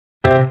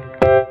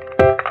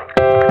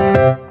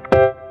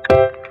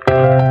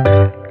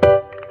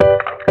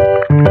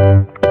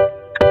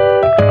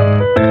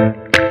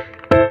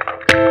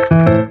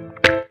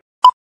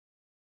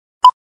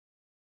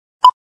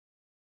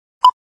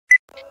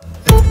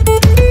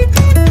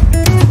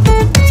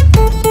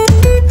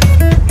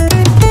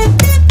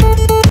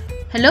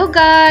Hello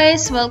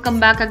guys! Welcome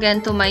back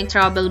again to my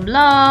travel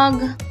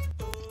vlog.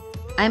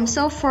 I'm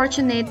so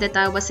fortunate that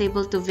I was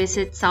able to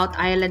visit South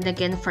Island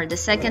again for the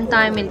second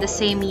time in the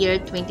same year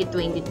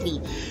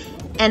 2023.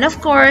 And of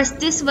course,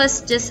 this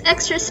was just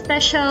extra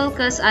special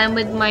because I'm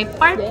with my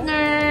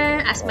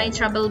partner as my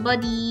travel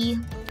buddy.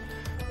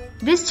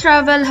 This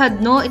travel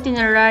had no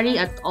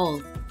itinerary at all.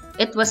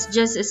 It was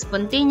just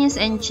spontaneous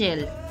and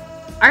chill.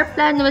 Our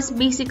plan was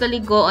basically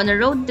go on a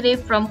road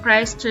trip from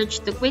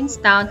Christchurch to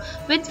Queenstown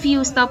with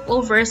few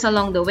stopovers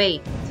along the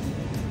way.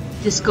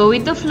 Just go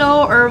with the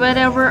flow or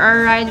wherever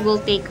our ride will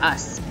take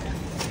us.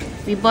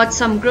 We bought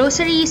some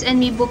groceries and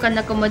we booked an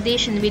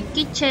accommodation with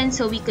kitchen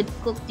so we could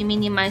cook to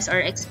minimize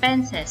our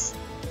expenses.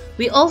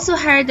 We also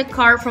hired a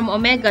car from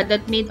Omega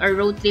that made our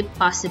road trip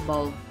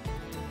possible.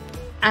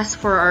 As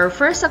for our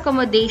first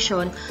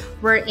accommodation,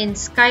 we're in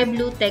Sky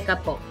Blue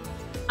Tekapo.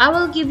 I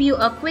will give you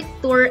a quick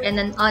tour and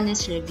an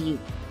honest review.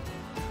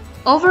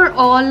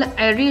 Overall,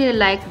 I really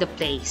like the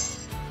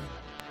place.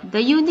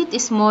 The unit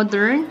is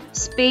modern,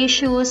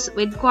 spacious,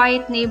 with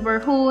quiet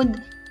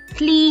neighborhood,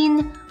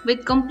 clean,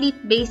 with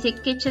complete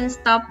basic kitchen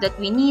stuff that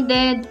we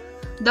needed.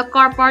 The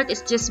car part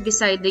is just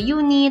beside the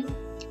unit.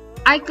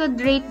 I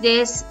could rate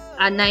this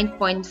a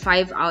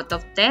 9.5 out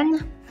of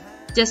 10,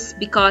 just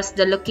because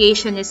the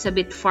location is a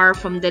bit far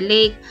from the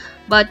lake,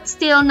 but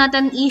still not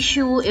an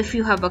issue if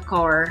you have a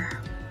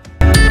car.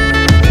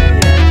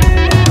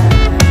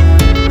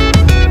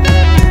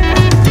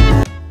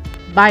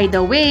 By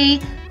the way,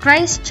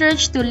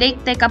 Christchurch to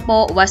Lake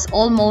Tekapo was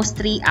almost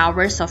 3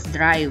 hours of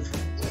drive.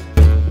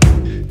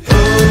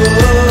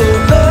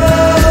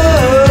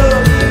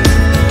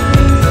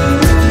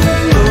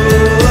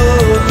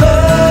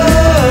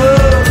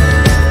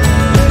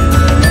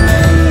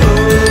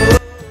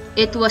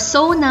 It was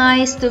so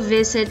nice to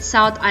visit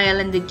South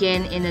Island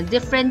again in a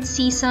different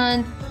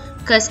season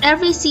because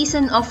every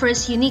season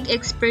offers unique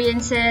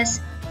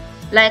experiences.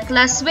 Like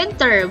last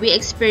winter, we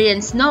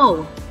experienced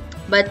snow.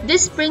 But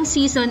this spring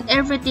season,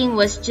 everything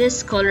was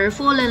just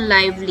colorful and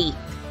lively.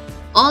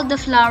 All the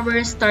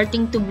flowers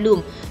starting to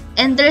bloom,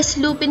 and there's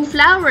lupin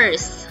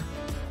flowers.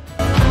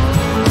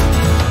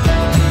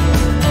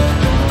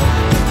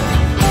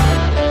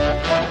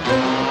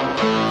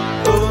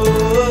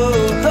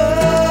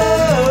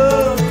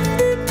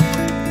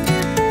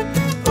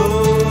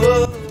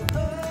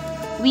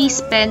 We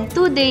spent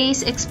 2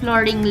 days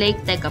exploring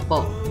Lake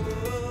Tekapo.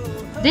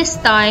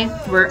 This time,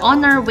 we're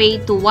on our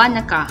way to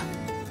Wanaka.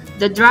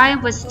 The drive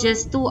was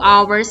just 2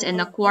 hours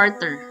and a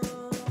quarter.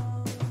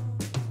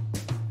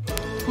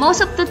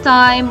 Most of the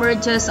time, we're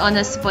just on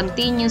a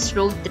spontaneous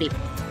road trip.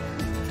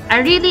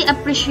 I really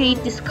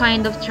appreciate this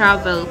kind of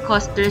travel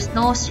cause there's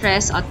no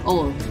stress at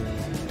all.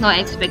 No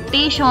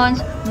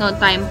expectations, no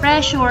time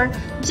pressure,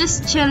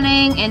 just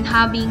chilling and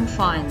having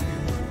fun.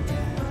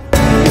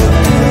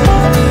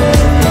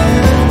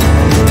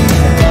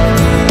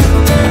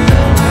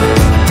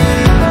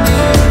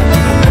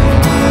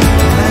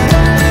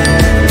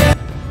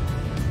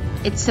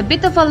 It's a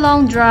bit of a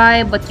long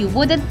drive, but you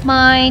wouldn't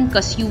mind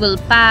because you will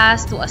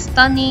pass to a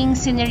stunning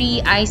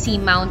scenery icy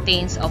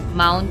mountains of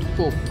Mount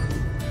Cook.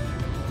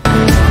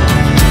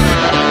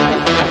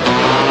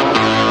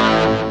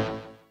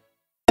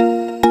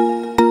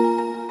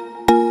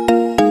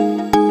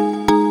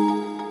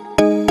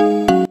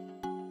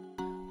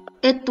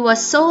 It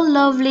was so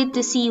lovely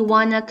to see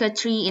Wanaka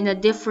tree in a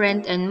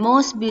different and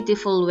most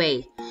beautiful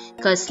way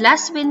because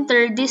last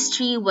winter this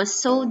tree was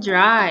so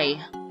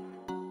dry.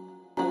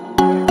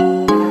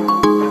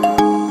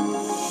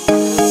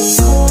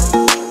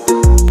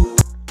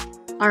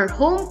 Our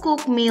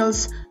home-cooked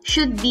meals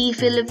should be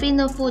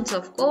Filipino foods,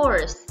 of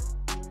course.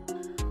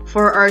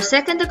 For our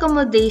second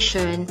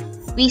accommodation,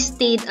 we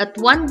stayed at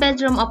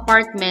one-bedroom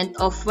apartment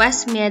of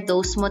West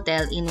Meadows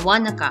Motel in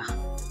Wanaka.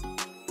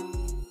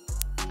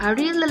 I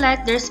really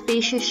like their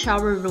spacious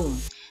shower room.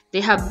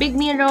 They have big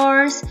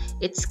mirrors,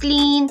 it's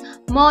clean,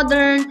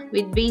 modern,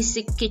 with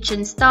basic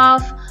kitchen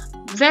stuff,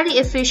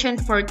 very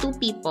efficient for 2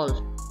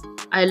 people.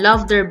 I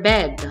love their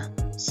bed,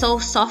 so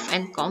soft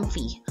and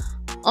comfy.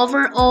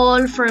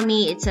 Overall, for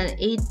me, it's an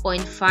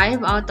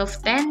 8.5 out of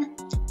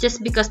 10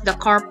 just because the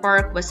car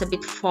park was a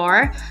bit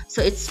far,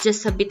 so it's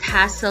just a bit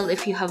hassle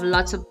if you have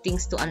lots of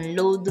things to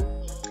unload.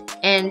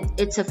 And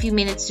it's a few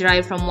minutes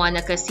drive from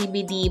Wanaka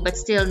CBD, but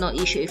still no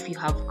issue if you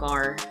have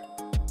car.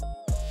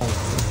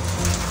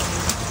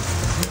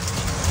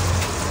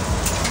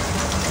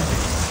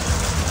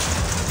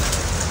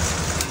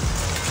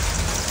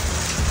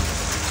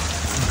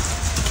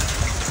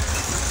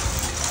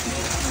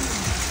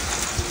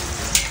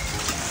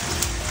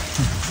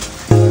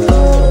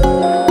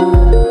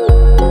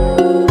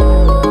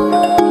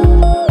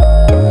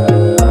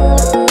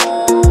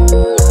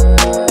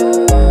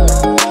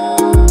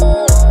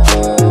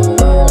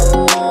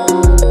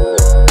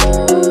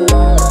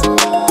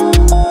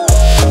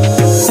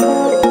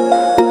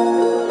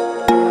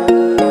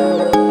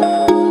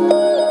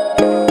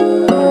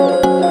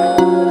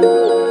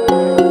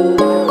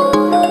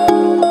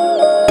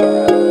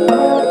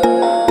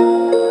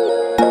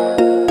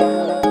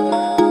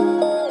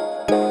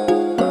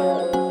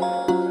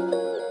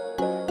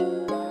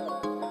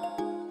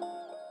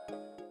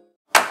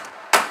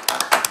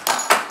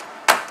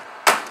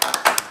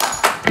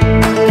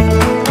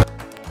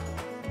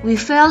 We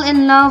fell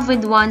in love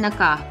with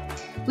Wanaka.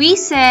 We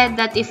said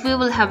that if we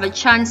will have a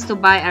chance to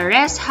buy a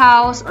rest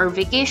house or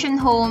vacation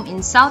home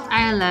in South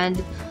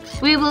Island,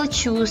 we will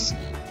choose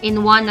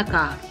in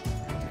Wanaka.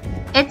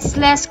 It's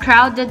less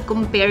crowded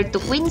compared to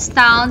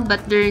Queenstown,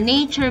 but their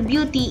nature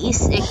beauty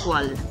is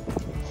equal.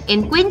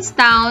 In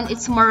Queenstown,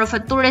 it's more of a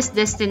tourist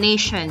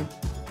destination,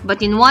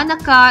 but in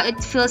Wanaka,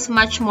 it feels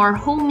much more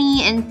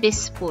homey and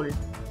peaceful.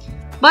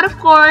 But of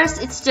course,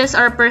 it's just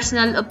our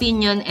personal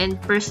opinion and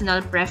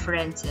personal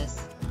preferences.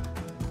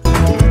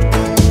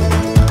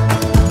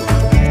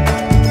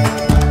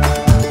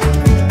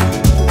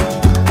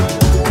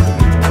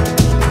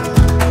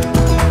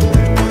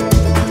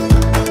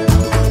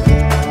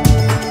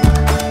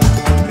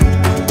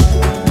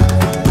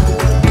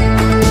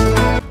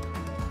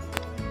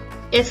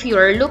 If you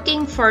are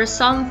looking for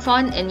some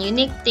fun and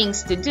unique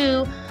things to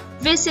do,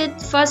 visit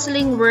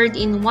Fuzzling World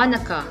in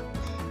Wanaka.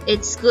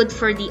 It's good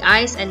for the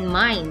eyes and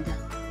mind.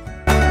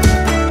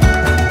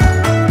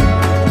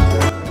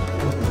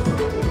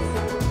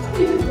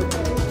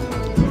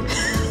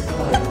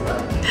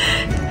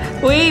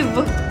 Wave!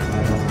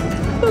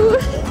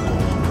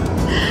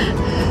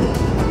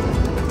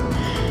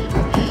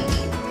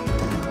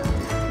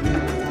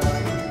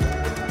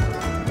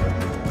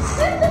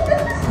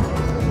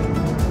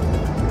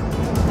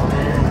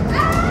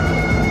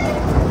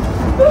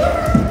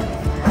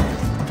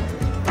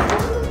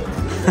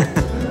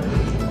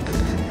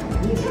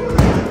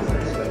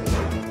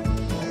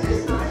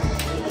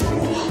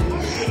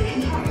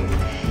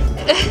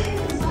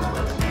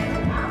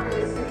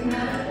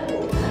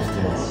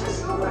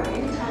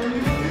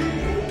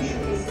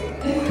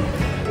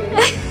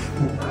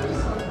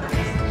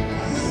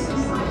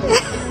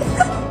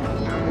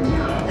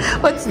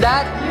 What's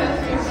that?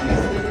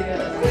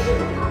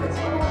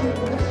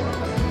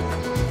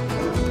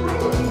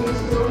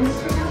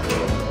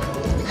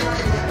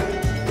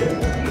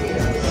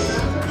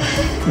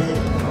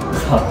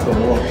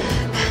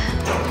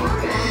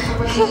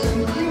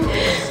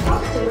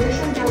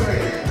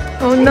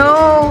 Oh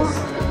no!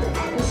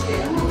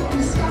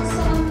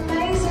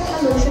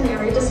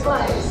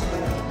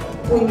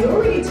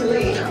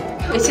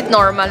 Is it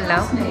normal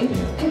now?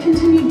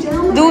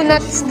 Do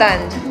not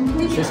stand.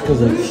 It's just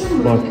because it's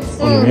like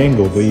on an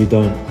angle, but you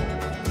can't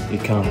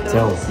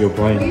tell. Your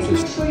brain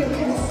just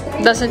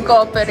Doesn't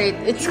cooperate.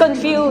 It's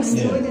confused.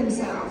 yeah.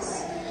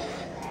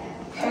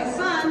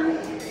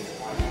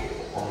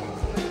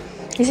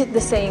 Is it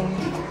the same?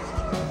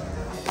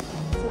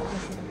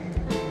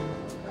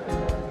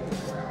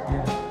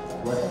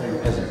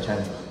 It hasn't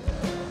changed,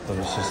 but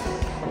it's just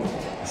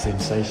a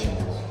sensation.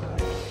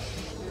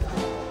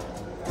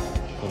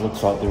 It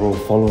looks like they're all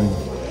following,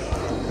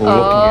 all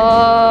looking at you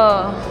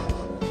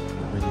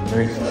when you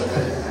move.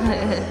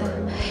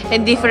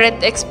 And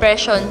different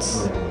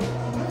expressions.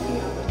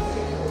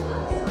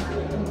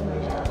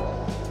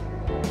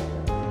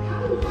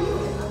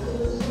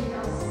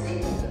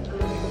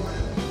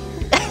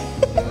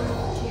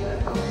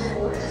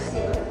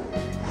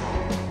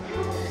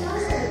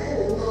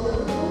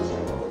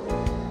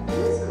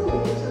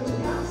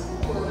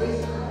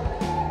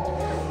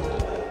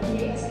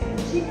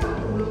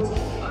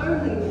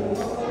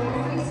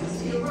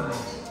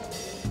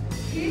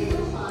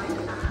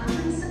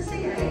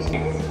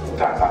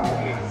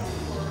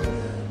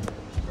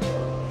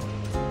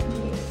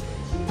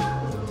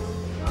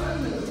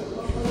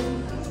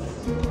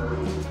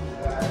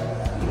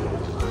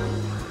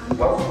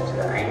 Welcome to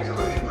the Ames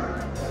Illusion Room.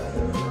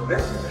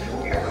 This session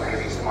will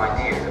give you some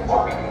ideas of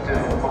what we can do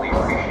to fully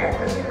appreciate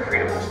this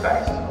incredible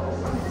space.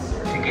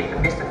 To get the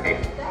best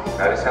effect,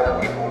 notice how the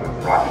people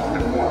move right into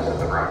the corners of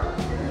the room.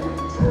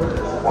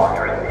 While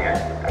you're in there,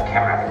 a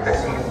camera can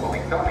busy and will be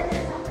filming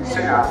you.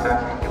 Soon after,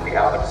 you'll be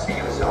able to see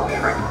yourself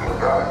shrink and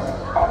grow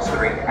on the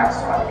screen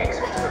outside the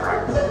exit to the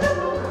room.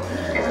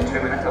 There's a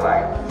 2-minute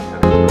delay.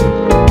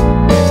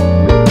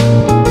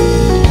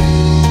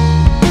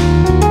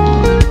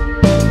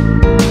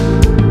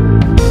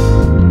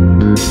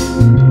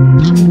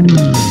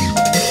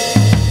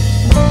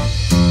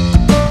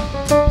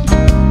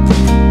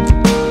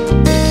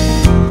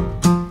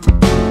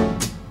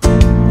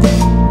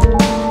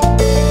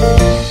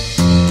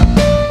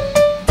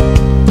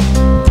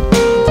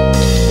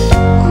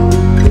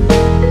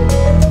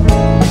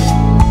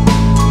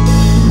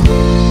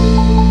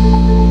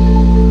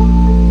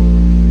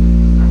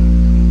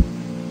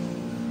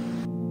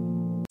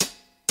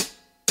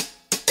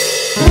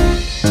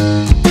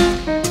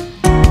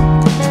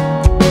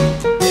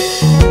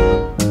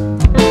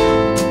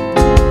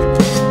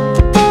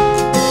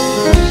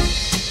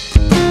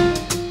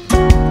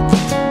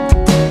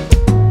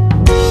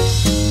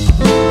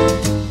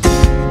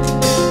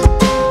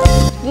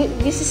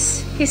 This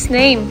is his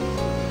name.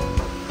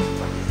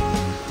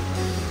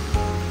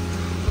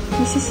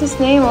 This is his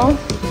name, oh.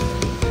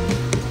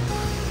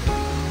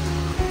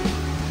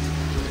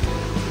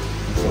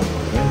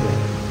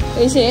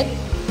 Is it?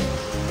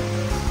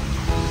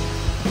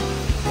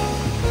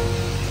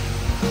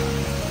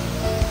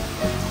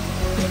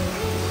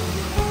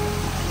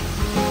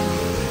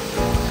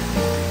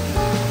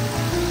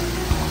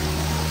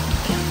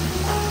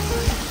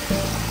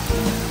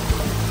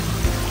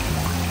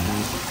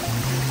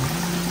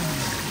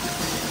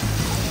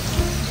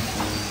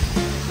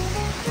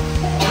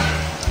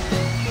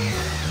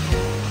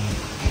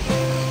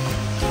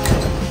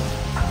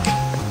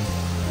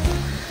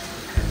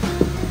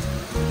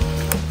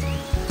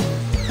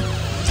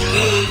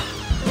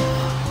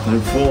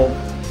 Don't fall.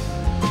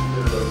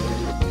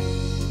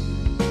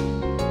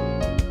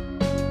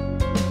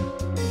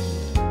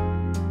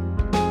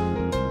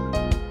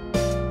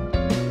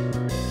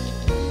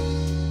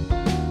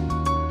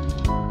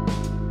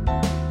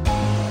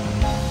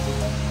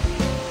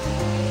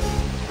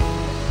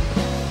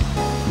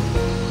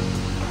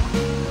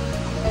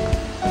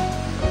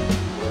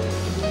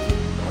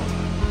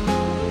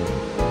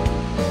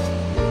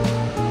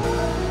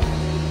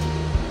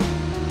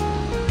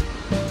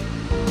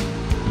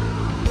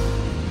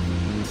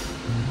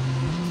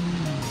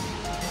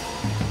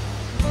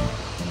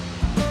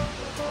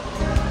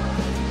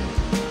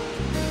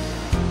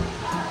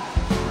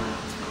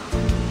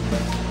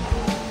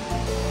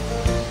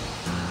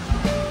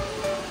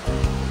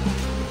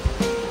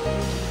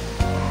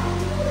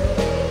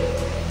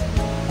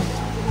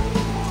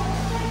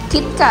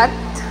 Kit Kat.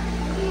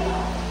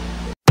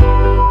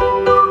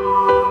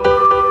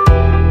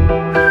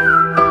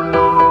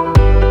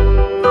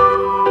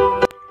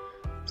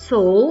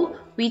 So,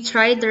 we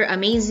tried their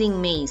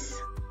amazing maze.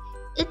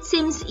 It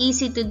seems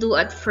easy to do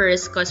at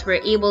first because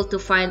we're able to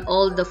find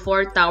all the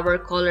 4 tower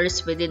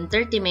colors within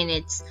 30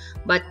 minutes,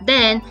 but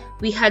then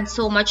we had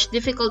so much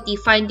difficulty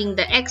finding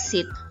the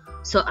exit,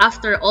 so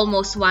after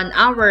almost 1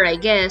 hour, I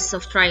guess,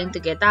 of trying to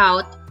get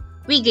out,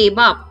 we gave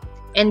up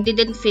and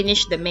didn't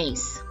finish the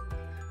maze.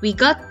 We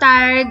got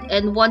tired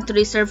and want to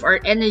reserve our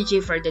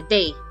energy for the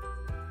day.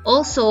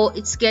 Also,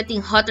 it's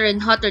getting hotter and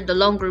hotter the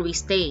longer we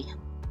stay.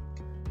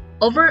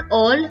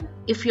 Overall,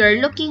 if you're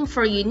looking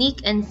for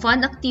unique and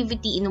fun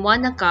activity in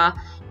Wanaka,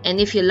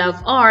 and if you love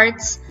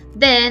arts,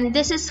 then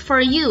this is for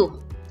you.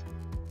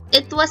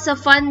 It was a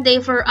fun day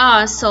for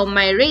us, so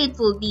my rate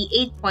will be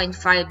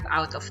 8.5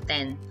 out of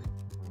 10.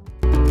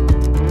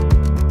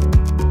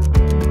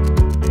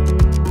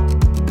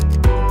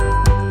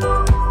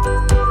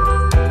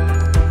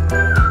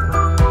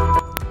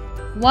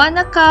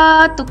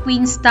 Wanaka to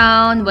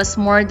Queenstown was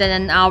more than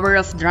an hour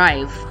of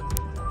drive,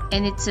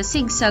 and it's a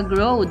zigzag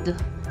road.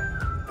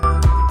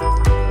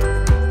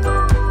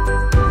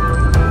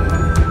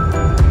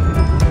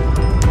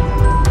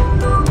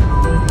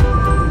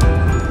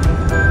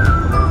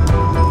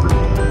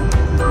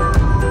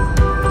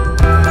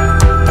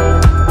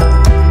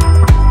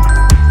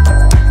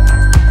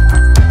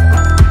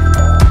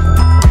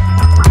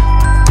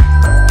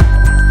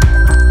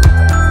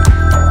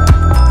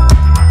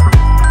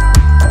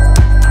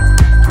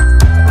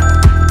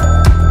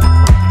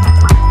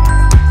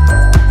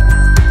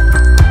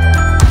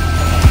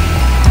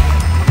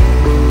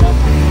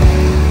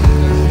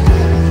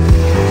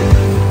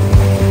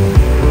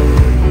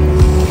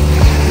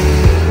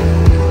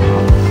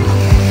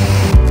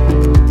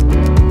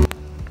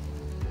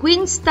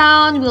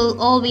 Queenstown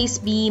will always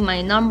be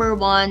my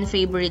 #1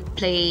 favorite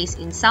place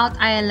in South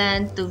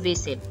Island to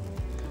visit.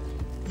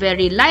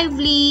 Very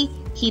lively,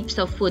 heaps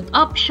of food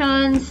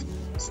options,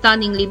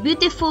 stunningly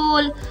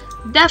beautiful,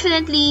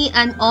 definitely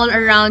an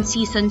all-around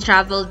season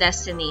travel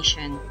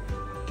destination.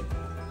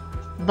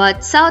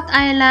 But South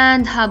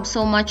Island have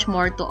so much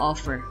more to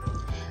offer.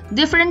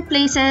 Different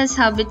places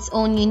have its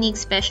own unique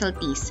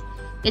specialties.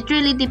 It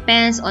really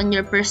depends on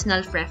your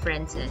personal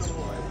preferences.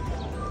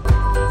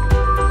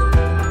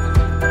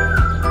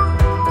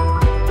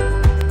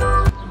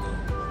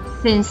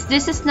 Since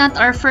this is not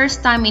our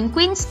first time in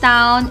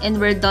Queenstown and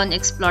we're done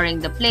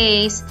exploring the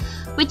place,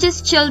 we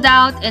just chilled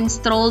out and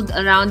strolled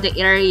around the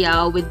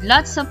area with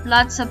lots of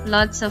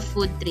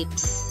food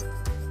trips.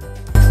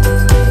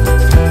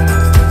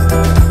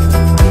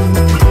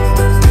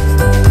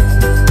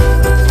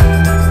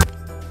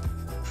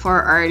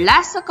 For our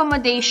last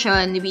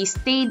accommodation, we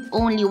stayed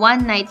only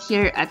 1 night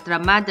here at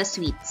Ramada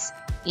Suites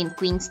in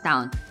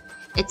Queenstown.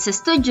 It's a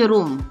studio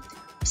room.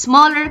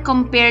 Smaller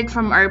compared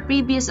from our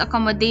previous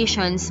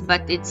accommodations,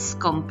 but it's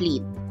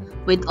complete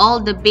with all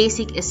the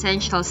basic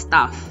essential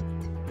stuff.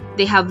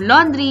 They have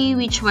laundry,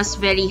 which was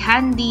very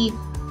handy.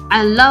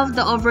 I love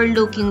the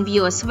overlooking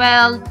view as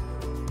well.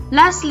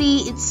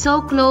 Lastly, it's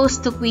so close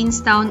to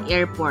Queenstown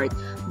Airport,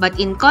 but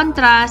in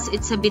contrast,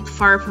 it's a bit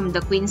far from the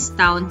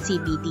Queenstown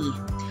CBD.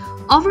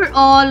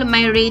 Overall,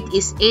 my rate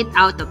is 8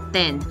 out of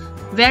 10.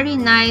 Very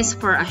nice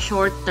for a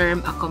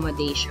short-term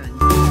accommodation.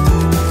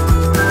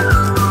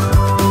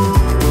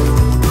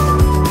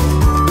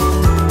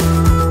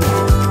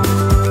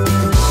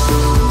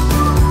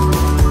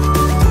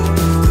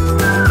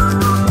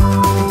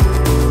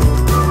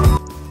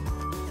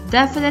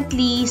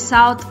 Definitely,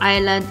 South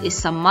Island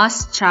is a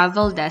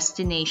must-travel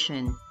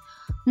destination.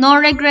 No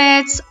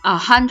regrets,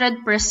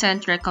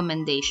 100%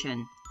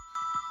 recommendation.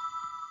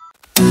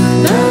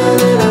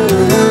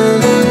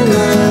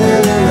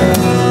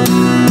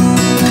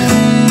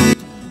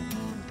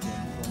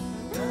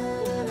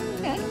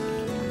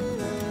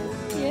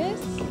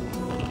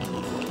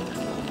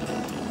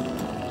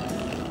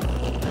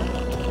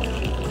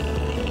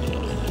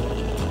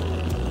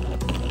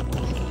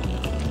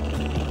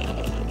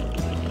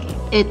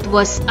 It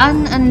was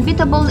an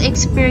unbeatable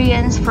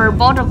experience for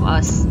both of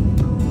us.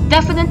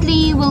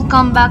 Definitely will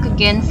come back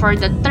again for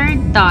the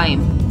 3rd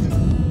time.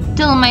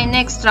 Till my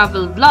next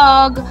travel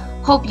vlog,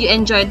 Hope you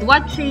enjoyed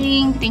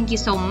watching. Thank you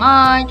so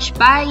much.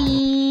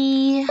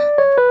 Bye!